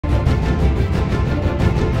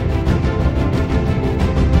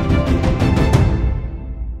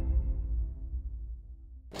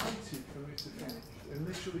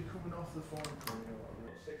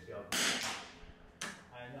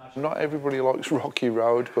Not everybody likes Rocky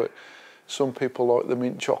Road, but some people like the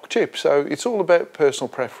mint choc chip. So it's all about personal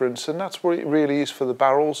preference, and that's what it really is for the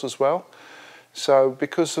barrels as well. So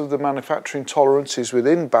because of the manufacturing tolerances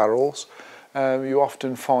within barrels, you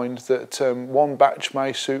often find that one batch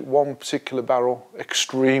may suit one particular barrel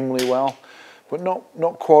extremely well, but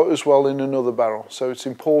not quite as well in another barrel. So it's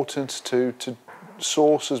important to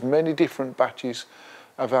source as many different batches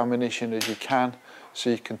of ammunition as you can, so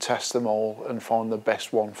you can test them all and find the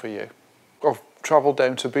best one for you. I've travelled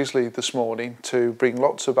down to Bisley this morning to bring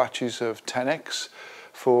lots of batches of 10X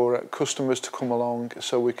for customers to come along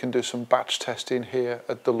so we can do some batch testing here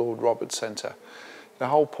at the Lord Roberts Centre. The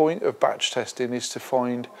whole point of batch testing is to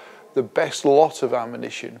find the best lot of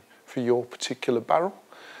ammunition for your particular barrel.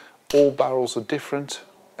 All barrels are different.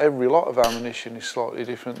 Every lot of ammunition is slightly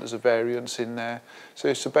different. There's a variance in there. So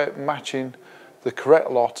it's about matching the correct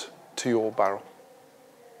lot to your barrel.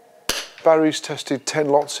 Barry's tested 10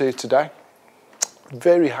 lots here today.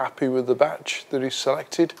 Very happy with the batch that he's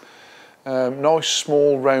selected. Nice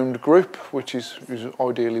small round group, which is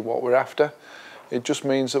ideally what we're after. It just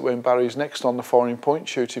means that when Barry's next on the firing point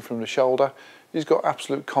shooting from the shoulder, he's got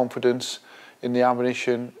absolute confidence in the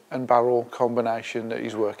ammunition and barrel combination that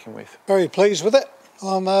he's working with. Very pleased with it.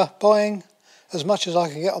 I'm buying as much as I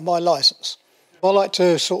can get on my licence. I like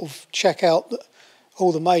to sort of check out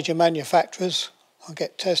all the major manufacturers. I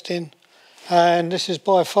get testing, and this is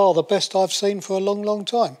by far the best I've seen for a long, long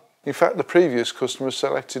time. In fact, the previous customer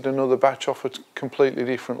selected another batch off a completely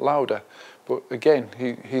different loader, but again,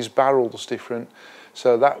 his barrel's different,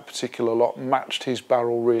 so that particular lot matched his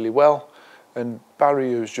barrel really well. And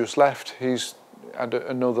Barry, who's just left, he's had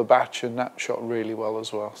another batch and that shot really well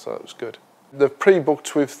as well, so that was good. They've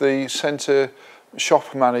pre-booked with the centre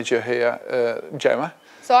shop manager here, Gemma.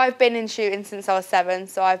 So I've been in shooting since I was 7,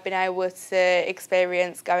 so I've been able to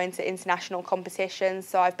experience going to international competitions,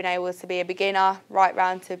 so I've been able to be a beginner right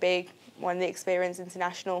round to be one of the experienced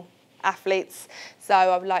international athletes. So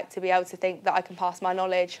I would like to be able to think that I can pass my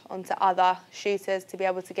knowledge on to other shooters to be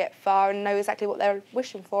able to get far and know exactly what they're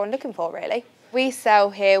wishing for and looking for, really. We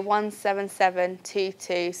sell here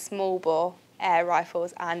 17722 small bore air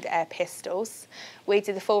rifles and air pistols. We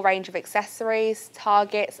do the full range of accessories,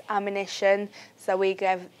 targets, ammunition, so we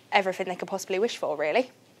give everything they could possibly wish for,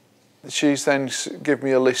 really. She's then given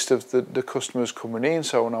me a list of the customers coming in,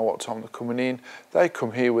 so I know what time they're coming in. They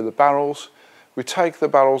come here with the barrels. We take the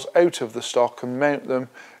barrels out of the stock and mount them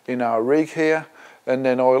in our rig here, and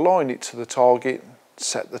then I align it to the target,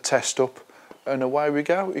 set the test up, and away we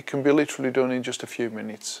go. It can be literally done in just a few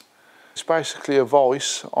minutes. It's basically a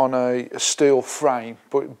vice on a steel frame,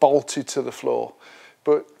 but bolted to the floor.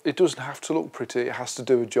 But it doesn't have to look pretty, it has to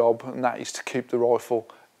do a job, and that is to keep the rifle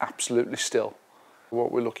absolutely still.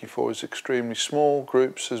 What we're looking for is extremely small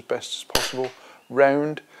groups as best as possible,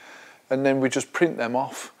 round, and then we just print them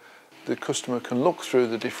off. The customer can look through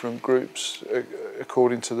the different groups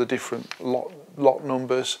according to the different lot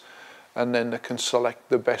numbers, and then they can select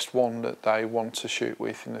the best one that they want to shoot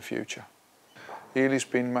with in the future. Eley's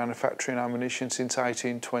been manufacturing ammunition since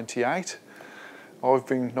 1828. I've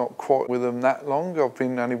been not quite with them that long. I've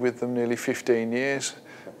been only with them nearly 15 years,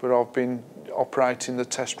 but I've been operating the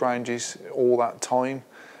test ranges all that time,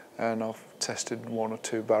 and I've tested 1 or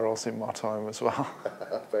 2 barrels in my time as well.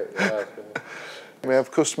 We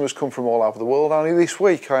have customers come from all over the world. Only this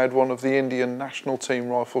week I had one of the Indian national team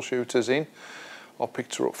rifle shooters in. I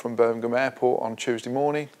picked her up from Birmingham Airport on Tuesday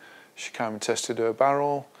morning. She came and tested her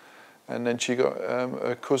barrel, and then she got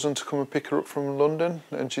her cousin to come and pick her up from London,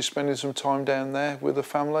 and she's spending some time down there with her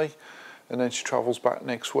family, and then she travels back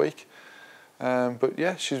next week. But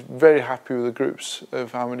yeah, she's very happy with the groups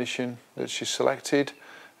of ammunition that she's selected,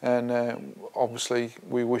 and obviously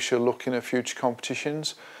we wish her luck in her future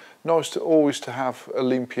competitions. Nice always to have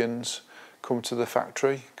Olympians come to the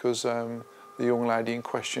factory, because the young lady in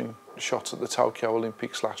question shot at the Tokyo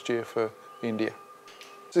Olympics last year for India.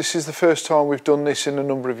 This is the first time we've done this in a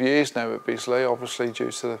number of years now at Bisley, obviously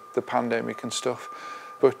due to the pandemic and stuff.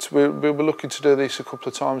 But we'll be looking to do this a couple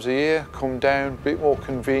of times a year, come down, a bit more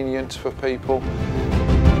convenient for people.